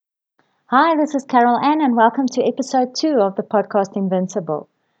Hi, this is Carol Ann, and welcome to episode 2 of the podcast Invincible.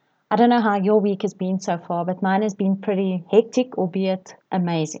 I don't know how your week has been so far, but mine has been pretty hectic, albeit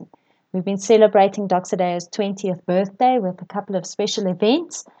amazing. We've been celebrating Dr. Dayo's 20th birthday with a couple of special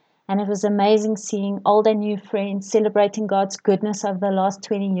events, and it was amazing seeing old and new friends celebrating God's goodness over the last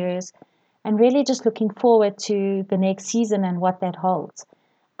 20 years, and really just looking forward to the next season and what that holds.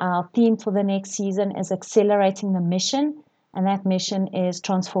 Our theme for the next season is accelerating the mission, and that mission is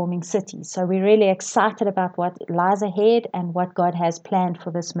transforming cities. So we're really excited about what lies ahead and what God has planned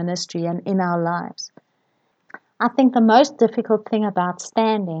for this ministry and in our lives. I think the most difficult thing about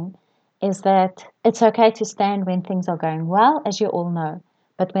standing is that it's okay to stand when things are going well, as you all know.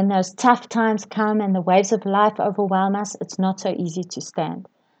 But when those tough times come and the waves of life overwhelm us, it's not so easy to stand.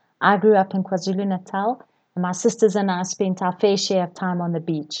 I grew up in KwaZulu-Natal, and my sisters and I spent our fair share of time on the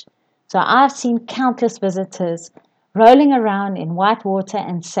beach. So I've seen countless visitors rolling around in white water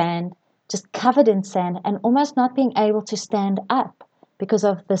and sand, just covered in sand, and almost not being able to stand up because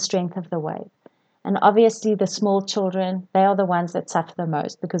of the strength of the wave. And obviously, the small children, they are the ones that suffer the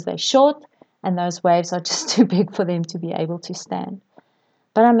most because they're short and those waves are just too big for them to be able to stand.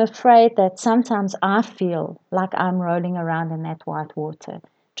 But I'm afraid that sometimes I feel like I'm rolling around in that white water,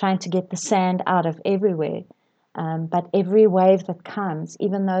 trying to get the sand out of everywhere. But every wave that comes,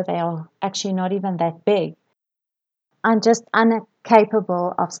 even though they are actually not even that big, I'm just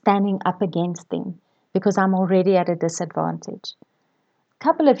incapable of standing up against them because I'm already at a disadvantage. A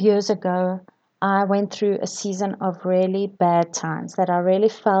couple of years ago, I went through a season of really bad times that I really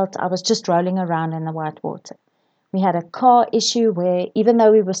felt I was just rolling around in the white water. We had a car issue where even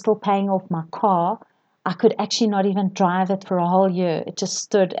though we were still paying off my car, I could actually not even drive it for a whole year. It just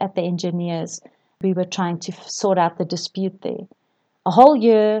stood at the engineers. We were trying to sort out the dispute there. A whole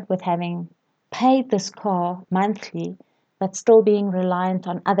year with having paid this car monthly, but still being reliant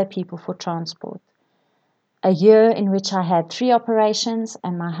on other people for transport. A year in which I had 3 operations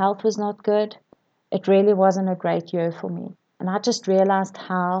and my health was not good. It really wasn't a great year for me. And I just realized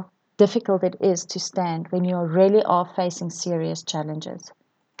how difficult it is to stand when you really are facing serious challenges.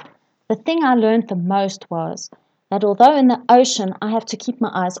 The thing I learned the most was that although in the ocean I have to keep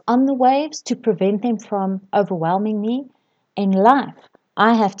my eyes on the waves to prevent them from overwhelming me, in life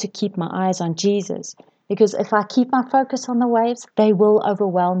I have to keep my eyes on Jesus. Because if I keep my focus on the waves, they will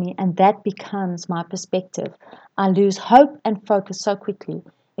overwhelm me, and that becomes my perspective. I lose hope and focus so quickly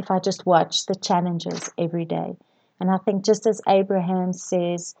if I just watch the challenges every day. And I think just as Abraham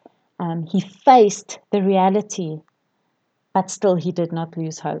says, he faced the reality, but still he did not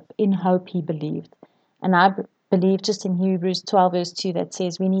lose hope. In hope he believed. And I believe just in Hebrews 12 verse 2 that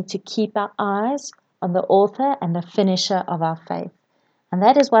says we need to keep our eyes on the author and the finisher of our faith. And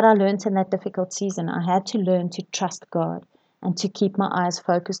that is what I learned in that difficult season. I had to learn to trust God and to keep my eyes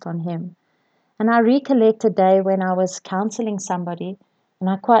focused on Him. And I recollect a day when I was counseling somebody, and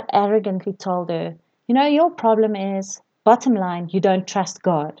I quite arrogantly told her, your problem is, bottom line, you don't trust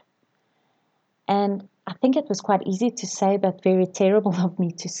God. And I think it was quite easy to say, but very terrible of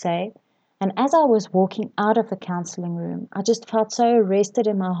me to say. And as I was walking out of the counseling room, I just felt so arrested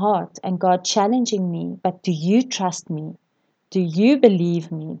in my heart and God challenging me, but do you trust me? Do you believe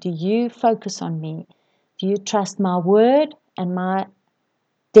me? Do you focus on me? Do you trust my word and my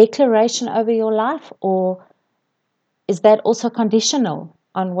declaration over your life? Or is that also conditional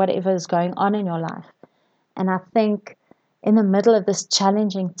on whatever is going on in your life? And I think in the middle of this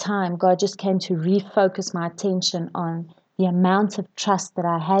challenging time, God just came to refocus my attention on the amount of trust that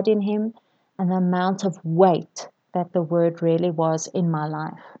I had in Him and the amount of weight that the word really was in my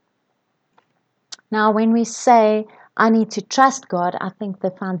life. Now, when we say, I need to trust God, I think the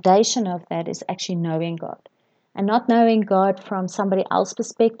foundation of that is actually knowing God. And not knowing God from somebody else's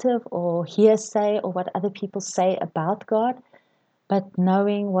perspective or hearsay or what other people say about God, but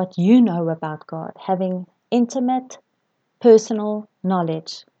knowing what you know about God, having intimate, personal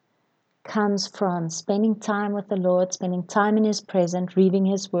knowledge comes from spending time with the Lord, spending time in His presence, reading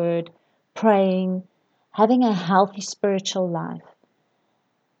His Word, praying, having a healthy spiritual life.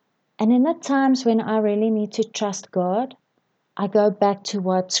 And in the times when I really need to trust God, I go back to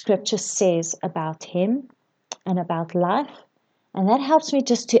what Scripture says about Him and about life, and that helps me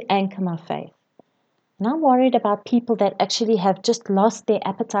just to anchor my faith. And I'm worried about people that actually have just lost their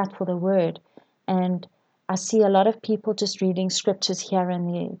appetite for the Word, and I see a lot of people just reading Scriptures here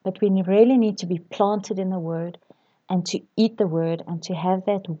and there, but we really need to be planted in the Word and to eat the Word and to have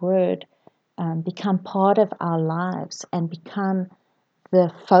that Word become part of our lives and become the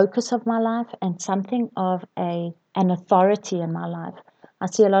focus of my life and something of an authority in my life. I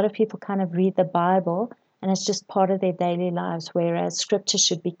see a lot of people kind of read the Bible and it's just part of their daily lives, whereas Scripture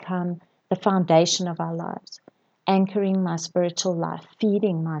should become the foundation of our lives, anchoring my spiritual life,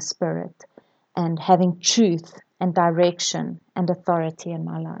 feeding my spirit, and having truth and direction and authority in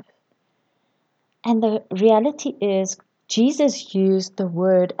my life. And the reality is, Jesus used the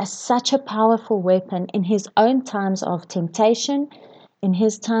word as such a powerful weapon in his own times of temptation, in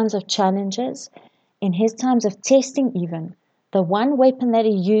his times of challenges, in his times of testing even. The one weapon that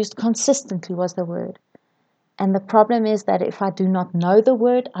he used consistently was the word. And the problem is that if I do not know the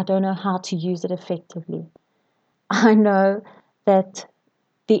word, I don't know how to use it effectively. I know that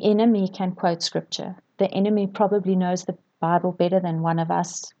the enemy can quote scripture. The enemy probably knows the Bible better than one of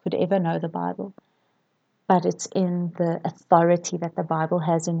us could ever know the Bible. But it's in the authority that the Bible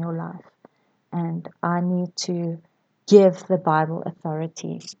has in your life. And I need to give the Bible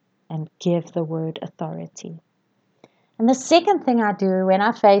authority and give the word authority. And the second thing I do when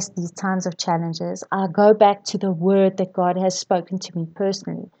I face these times of challenges, I go back to the word that God has spoken to me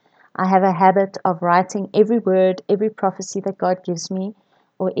personally. I have a habit of writing every word, every prophecy that God gives me,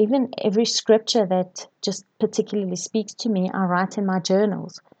 or even every scripture that just particularly speaks to me, I write in my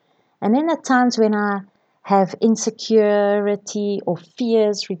journals. And then at times when I have insecurity or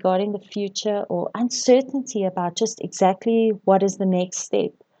fears regarding the future or uncertainty about just exactly what is the next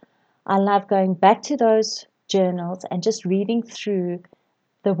step, I love going back to those journals and just reading through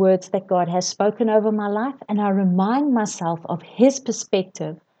the words that God has spoken over my life. And I remind myself of His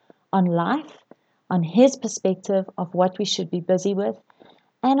perspective on life, on His perspective of what we should be busy with,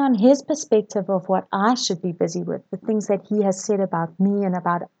 and on His perspective of what I should be busy with, the things that He has said about me and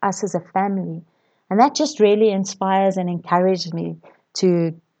about us as a family. And that just really inspires and encourages me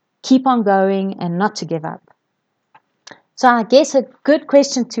to keep on going and not to give up. So I guess a good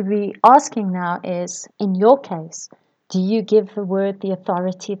question to be asking now is, in your case, do you give the word the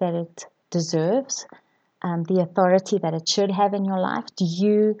authority that it deserves, the authority that it should have in your life? Do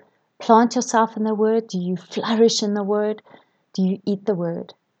you plant yourself in the word? Do you flourish in the word? Do you eat the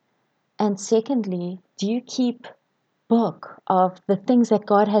word? And secondly, do you keep book of the things that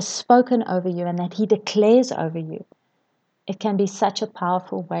God has spoken over you and that He declares over you? It can be such a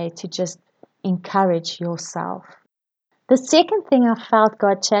powerful way to just encourage yourself. The second thing I felt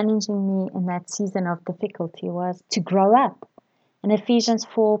God challenging me in that season of difficulty was to grow up. In Ephesians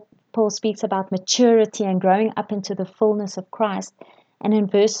 4, Paul speaks about maturity and growing up into the fullness of Christ. And in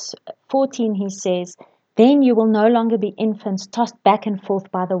verse 14, he says, "Then you will no longer be infants tossed back and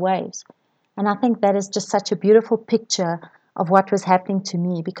forth by the waves." And I think that is just such a beautiful picture of what was happening to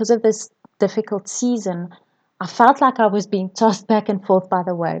me. Because of this difficult season, I felt like I was being tossed back and forth by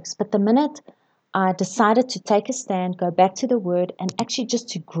the waves. But the minute I decided to take a stand, go back to the Word, and actually just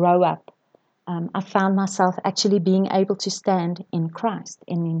to grow up, I found myself actually being able to stand in Christ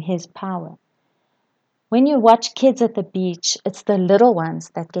and in His power. When you watch kids at the beach, it's the little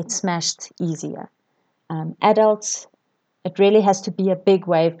ones that get smashed easier. Adults, it really has to be a big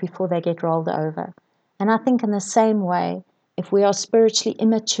wave before they get rolled over. And I think in the same way, if we are spiritually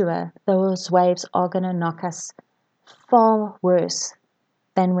immature, those waves are going to knock us far worse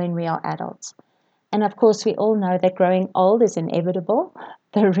than when we are adults. And of course, we all know that growing old is inevitable,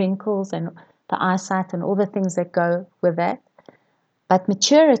 the wrinkles and the eyesight and all the things that go with that. But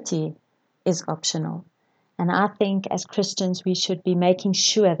maturity is optional. And I think as Christians, we should be making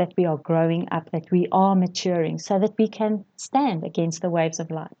sure that we are growing up, that we are maturing so that we can stand against the waves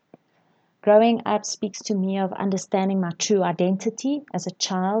of life. Growing up speaks to me of understanding my true identity as a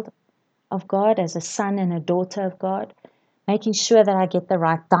child of God, as a son and a daughter of God, making sure that I get the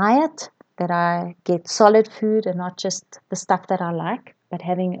right diet, that I get solid food and not just the stuff that I like, but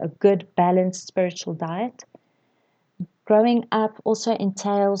having a good, balanced spiritual diet. Growing up also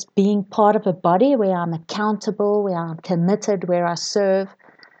entails being part of a body where I'm accountable, where I'm committed, where I serve,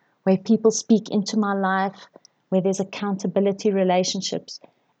 where people speak into my life, where there's accountability relationships,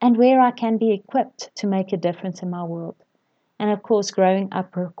 and where I can be equipped to make a difference in my world. And of course, growing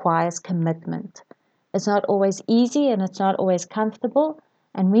up requires commitment. It's not always easy and it's not always comfortable.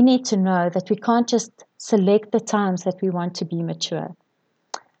 And we need to know that we can't just select the times that we want to be mature.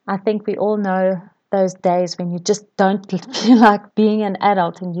 I think we all know those days when you just don't feel like being an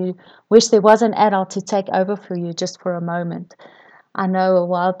adult and you wish there was an adult to take over for you just for a moment. I know a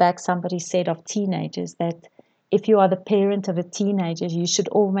while back somebody said of teenagers that if you are the parent of a teenager, you should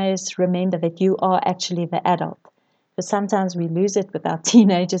always remember that you are actually the adult. But sometimes we lose it with our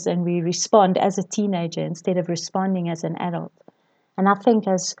teenagers and we respond as a teenager instead of responding as an adult. And I think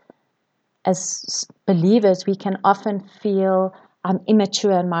as believers, we can often feel I'm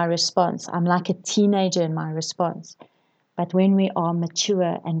immature in my response. I'm like a teenager in my response. But when we are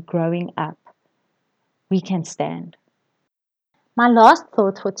mature and growing up, we can stand. My last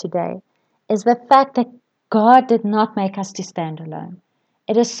thought for today is the fact that God did not make us to stand alone.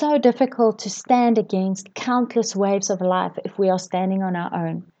 It is so difficult to stand against countless waves of life if we are standing on our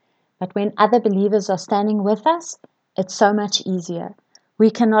own. But when other believers are standing with us, it's so much easier. We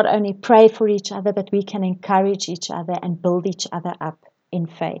can not only pray for each other, but we can encourage each other and build each other up in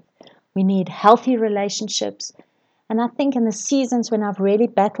faith. We need healthy relationships. And I think in the seasons when I've really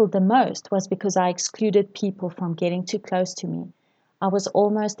battled the most was because I excluded people from getting too close to me. I was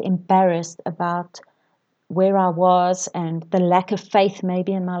almost embarrassed about where I was and the lack of faith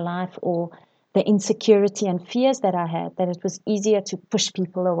maybe in my life, or the insecurity and fears that I had, that it was easier to push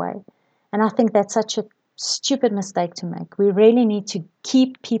people away. And I think that's such a stupid mistake to make. We really need to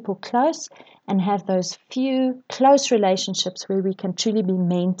keep people close and have those few close relationships where we can truly be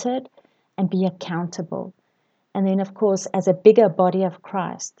mentored and be accountable. And then, of course, as a bigger body of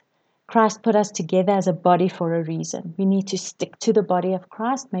Christ, Christ put us together as a body for a reason. We need to stick to the body of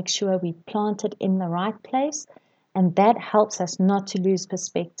Christ, make sure we plant it in the right place, and that helps us not to lose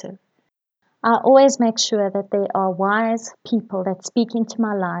perspective. I always make sure that there are wise people that speak into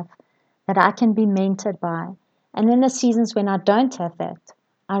my life that I can be mentored by. And in the seasons when I don't have that,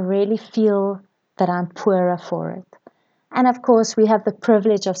 I really feel that I'm poorer for it. And of course, we have the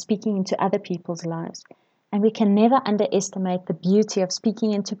privilege of speaking into other people's lives. And we can never underestimate the beauty of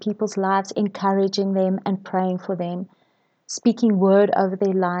speaking into people's lives, encouraging them and praying for them, speaking word over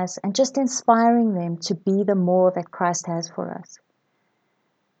their lives, and just inspiring them to be the more that Christ has for us.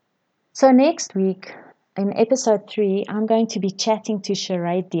 So next week, in episode 3, I'm going to be chatting to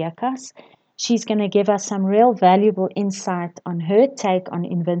Sheree Diakas. She's going to give us some real valuable insight on her take on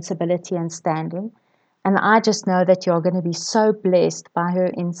invincibility and standing. And I just know that you're going to be so blessed by her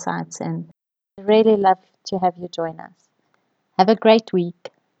insights, and I really love to have you join us. Have a great week.